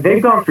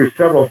 they've gone through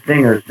several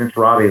singers since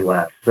Robbie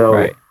left. So,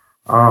 right.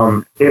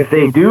 If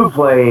they do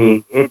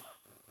play, it's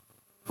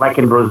like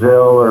in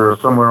Brazil or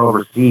somewhere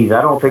overseas.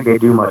 I don't think they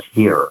do much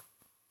here.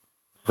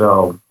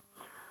 So,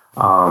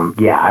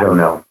 I don't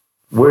know.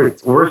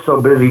 We're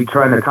so busy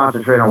trying to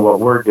concentrate on what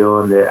we're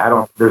doing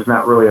that there's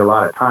not really a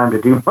lot of time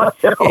to do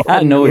much else.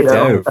 Yeah, no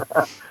doubt.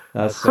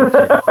 That's so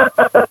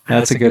true.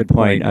 That's a good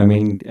point. I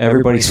mean,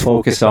 everybody's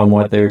focused on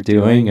what they're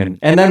doing, and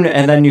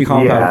then you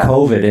compound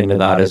COVID into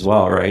that as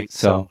well, right?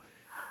 So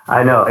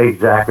I know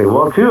exactly.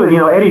 Well, too,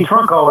 Eddie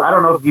Trunco. I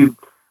don't know if you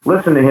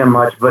listen to him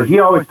much, but he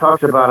always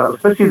talks about,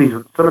 especially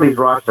some of these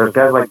rock stars,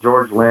 guys like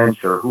George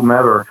Lynch or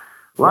whomever.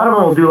 A lot of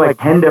them will do like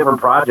 10 different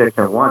projects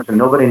at once, and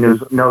nobody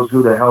knows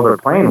who the hell they're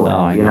playing with.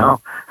 I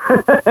know.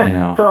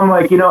 So I'm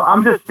like,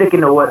 I'm just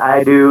sticking to what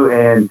I do,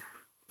 and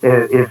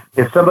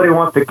if somebody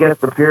wants to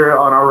guest appear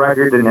on our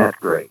record, then that's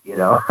great,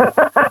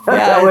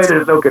 that way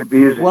there's no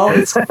confusion. Well,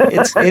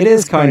 it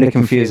is kind of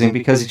confusing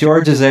because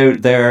George is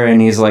out there and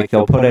he's like,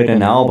 they'll put out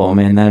an album,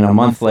 and then a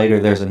month later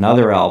there's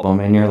another album,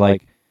 and you're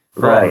like,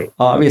 well, right.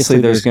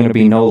 Obviously there's going to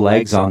be no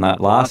legs on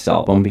that last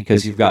album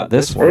because you've got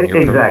this one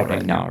you're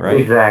promoting now, right?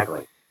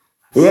 Exactly.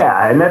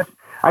 Yeah, and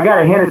I got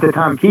to hand it to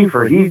Tom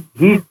Kiefer.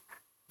 He's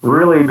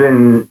really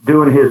been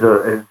doing his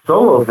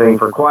solo thing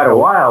for quite a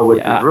while,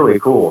 which is really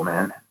cool,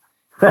 man.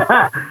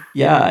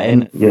 Yeah,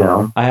 and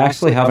I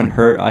actually haven't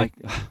heard.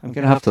 I'm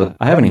gonna have to.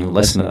 I haven't even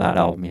listened to that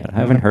album yet. I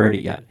haven't heard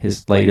it yet.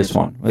 His latest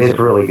one. It's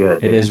really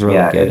good. It is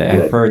really good.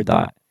 I've good. heard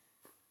that.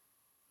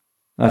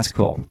 That's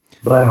cool.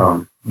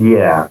 But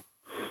yeah.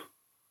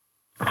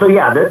 So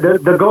yeah,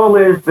 the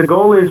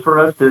goal is for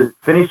us to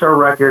finish our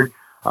record.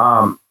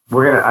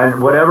 We're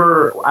gonna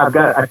whatever I've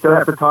got. I still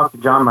have to talk to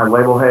John, my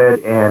label head,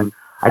 and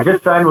I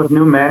just signed with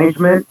new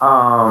management.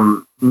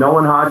 Nolan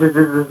Hodges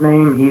is his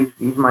name.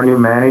 He's my new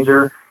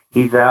manager.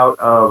 He's out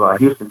of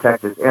Houston,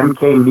 Texas.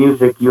 MK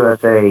Music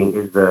USA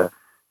is the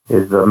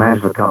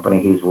management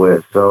company he's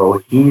with.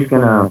 So he's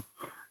gonna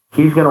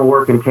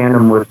work in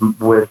tandem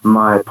with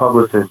my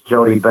publicist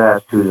Jody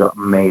Best, who's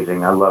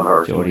amazing. I love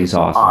her. Jody's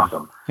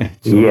awesome.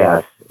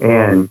 Yes,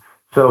 and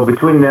so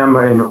between them,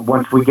 and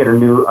once we get a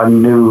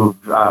new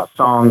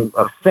song,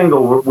 a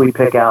single we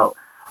pick out,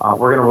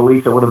 we're gonna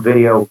release it with a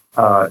video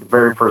the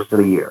very first of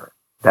the year.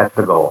 That's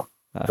the goal.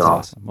 That's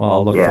awesome. Well,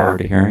 I'll look forward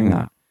to hearing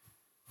that.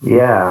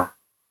 Yeah.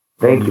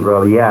 Thank you,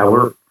 bro. Yeah,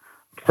 we're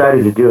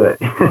excited to do it.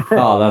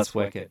 Oh, that's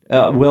wicked.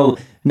 Will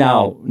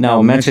now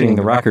mentioning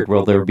the record,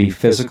 will there be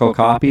physical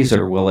copies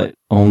or will it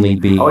only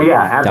be? Oh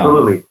yeah,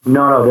 absolutely. Down?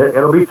 No,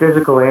 it'll be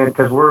physical, and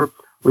because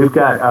we've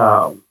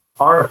got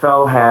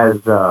RFL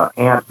has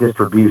amp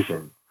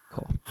distribution,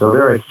 cool. So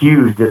they're a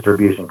huge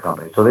distribution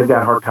company. So they've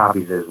got hard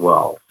copies as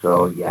well.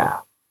 So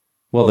yeah.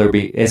 Will there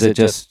be? Is it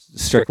just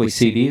strictly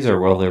CDs or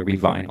will there be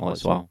vinyl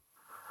as well?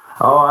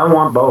 Oh, I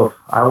want both.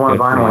 I want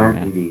Good vinyl for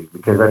you, and CDs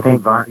because I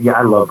think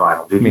I love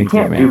vinyl, dude. You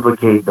can't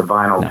duplicate the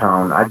vinyl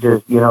tone. I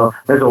just,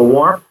 there's a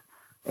warmth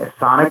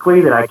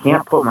sonically that I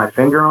can't put my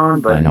finger on.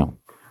 But I know.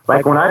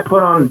 Like when I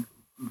put on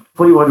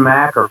Fleetwood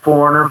Mac or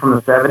Foreigner from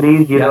the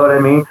 70s, you know what I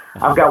mean?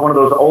 I've got one of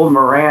those old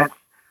Marantz,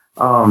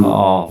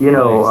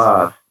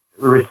 nice.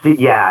 receipt.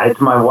 Yeah, it's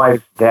my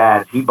wife's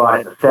dad. He bought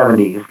it in the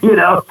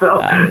 70s,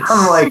 So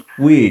I'm like,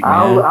 sweet,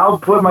 I'll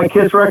put my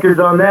Kiss records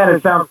on that.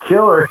 It sounds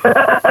killer.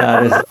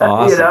 That is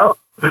awesome.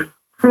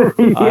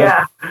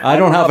 Yeah. I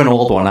don't have an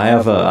old one. I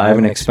have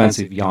an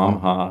expensive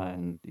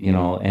Yamaha,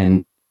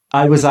 and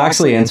I was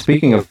actually, and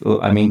speaking of,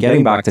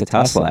 getting back to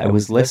Tesla, I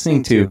was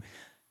listening to,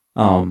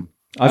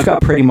 I've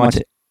got pretty much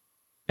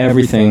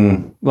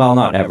everything. Well,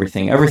 not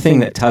everything.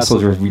 Everything that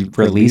Tesla's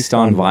released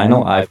on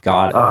vinyl, I've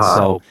got it.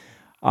 So.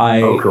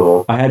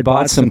 Cool. I had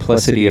bought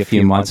Simplicity a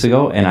few months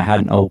ago and I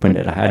hadn't opened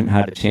it. I hadn't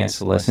had a chance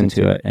to listen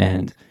to it.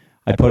 And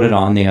I put it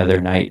on the other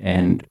night,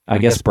 and I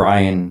guess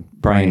Brian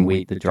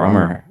Wheat, the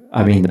drummer,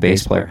 the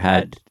bass player,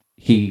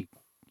 he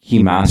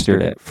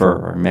mastered it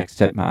or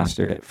mixed it,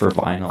 mastered it for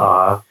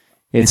vinyl.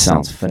 It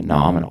sounds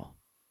phenomenal.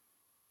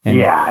 And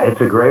yeah,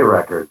 it's a great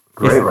record.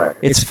 Great record.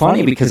 It's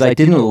funny because I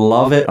didn't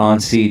love it on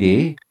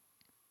CD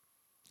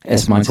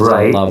as much as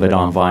I love it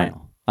on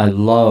vinyl. I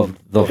loved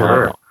the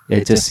vinyl.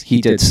 It just he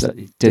did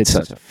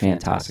such a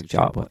fantastic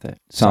job with it.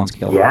 Sounds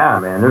killer. Yeah,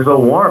 man. There's a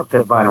warmth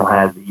that vinyl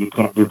has that you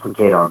can't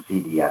duplicate on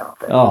CD. I don't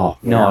think. Oh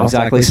no,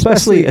 exactly.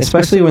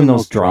 Especially when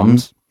those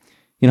drums.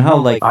 You know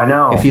how I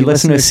know if you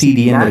listen to a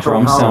CD and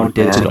natural the drums sound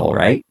tones, digital,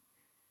 right?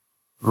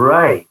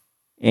 Right.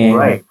 And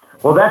right.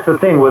 Well, that's the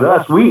thing with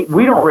us. We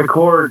don't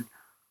record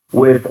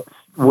with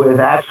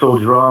actual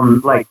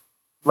drum like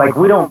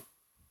we don't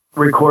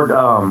record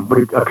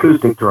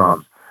acoustic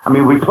drums. I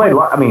mean, we play.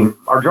 I mean,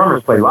 our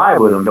drummers play live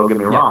with them. Don't get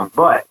me wrong,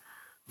 but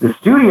the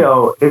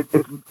studio it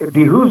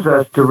behooves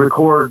us to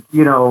record,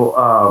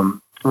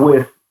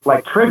 with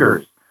like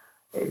triggers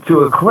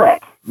to a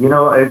click.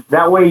 It's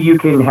that way you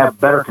can have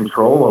better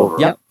control over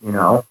it.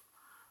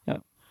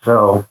 Yep.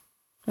 So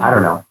I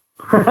don't know.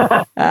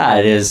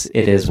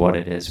 It is what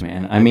it is,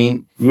 man. I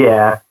mean,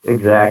 yeah,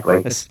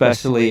 exactly.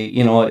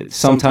 Especially,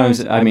 sometimes,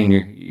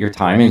 your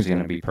timing is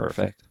going to be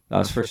perfect.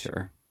 That's for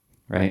sure,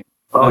 right?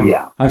 Oh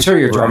yeah, I'm sure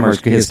your drummer,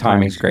 his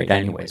timing's great,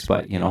 anyways.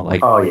 But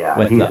oh yeah,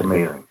 he's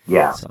amazing.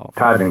 Yeah, so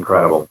Todd's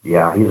incredible.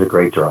 Yeah, he's a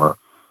great drummer.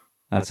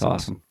 That's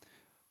awesome.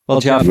 Well,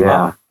 Jeff,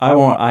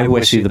 I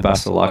wish you the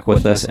best of luck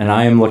with this, and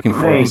I am looking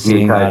forward to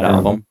seeing that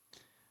album.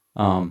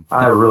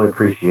 I really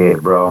appreciate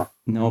it, bro.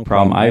 No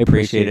problem. I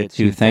appreciate it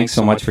too. Thanks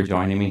so much for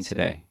joining me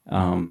today.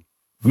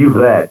 You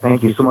bet.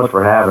 Thank you so much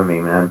for having me,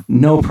 man.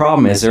 No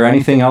problem. Is there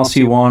anything else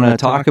you want to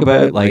talk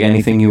about? Like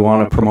anything you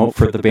want to promote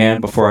for the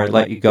band before I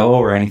let you go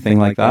or anything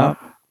like that?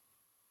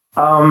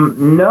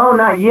 No,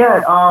 not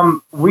yet.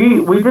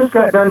 We just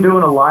got done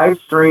doing a live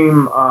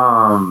stream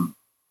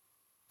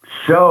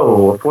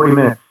show, a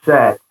 40-minute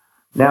set.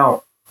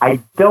 Now, I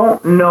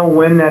don't know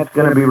when that's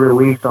going to be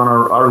released on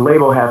our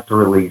label has to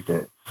release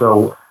it.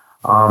 So,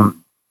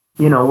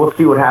 we'll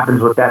see what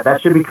happens with that.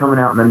 That should be coming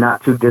out in the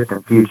not too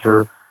distant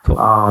future. Cool.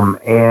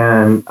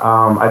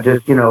 I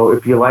just,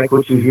 if you like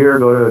what you hear,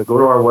 go to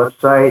our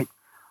website.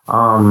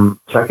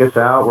 Check us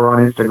out. We're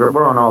on Instagram.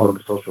 We're on all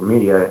the social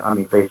media.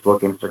 Facebook,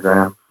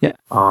 Instagram. Yeah.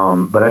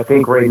 But I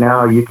think right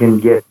now you can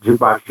get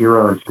Jukebox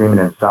Hero and Screaming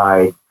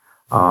Inside.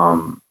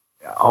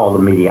 All the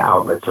media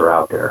outlets are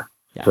out there.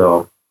 Yeah.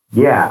 So,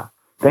 yeah.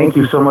 Thank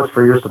you so much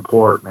for your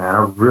support, man.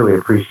 I really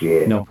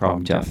appreciate it. No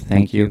problem, Jeff.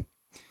 Thank you.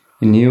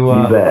 And you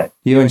bet.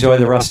 You enjoy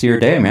the rest of your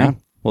day, man.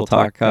 We'll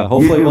talk.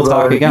 Hopefully, we'll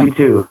talk again. You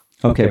too.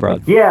 Okay,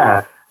 brother.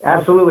 Yeah,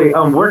 absolutely.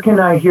 Where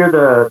can I hear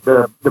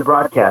the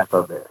broadcast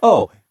of this?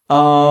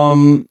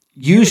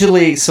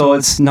 Usually, so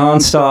it's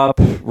nonstop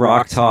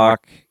rock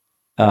talk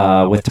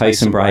with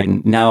Tyson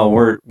Bryden. Now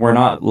we're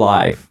not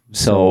live,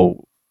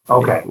 so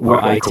okay.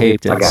 I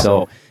taped it,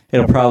 so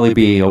it'll probably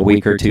be a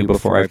week or two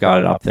before I've got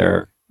it up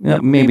there.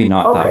 Maybe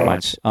not that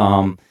much.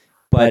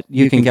 But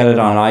you can get it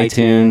on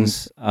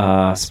iTunes,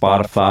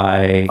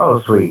 Spotify.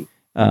 Oh, sweet.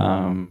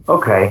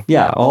 Okay.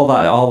 Yeah, all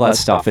that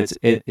stuff.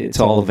 It's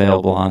all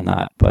available on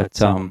that. But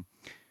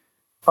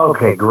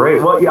okay,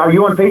 great. Well, are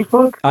you on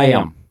Facebook? I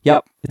am.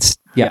 Yep.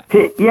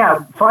 Yeah.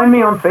 Find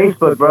me on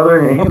Facebook, brother,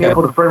 and hit me up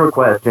with a friend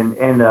request, and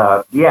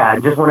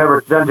just whenever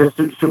it's done, just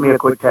shoot me a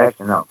quick text,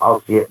 and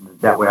I'll see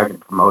it. That way, I can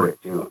promote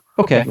it too.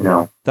 Okay.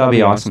 That'll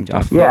be awesome,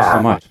 Jeff. Yeah. Thanks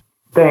so much.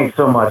 Thanks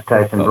so much,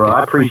 Tyson, bro.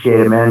 I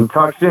appreciate it, man.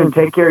 Talk soon.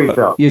 Take care of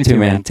yourself. You too,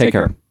 man. Take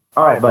care.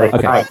 All right, buddy.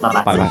 Okay. All right.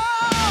 Bye-bye.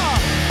 Bye-bye.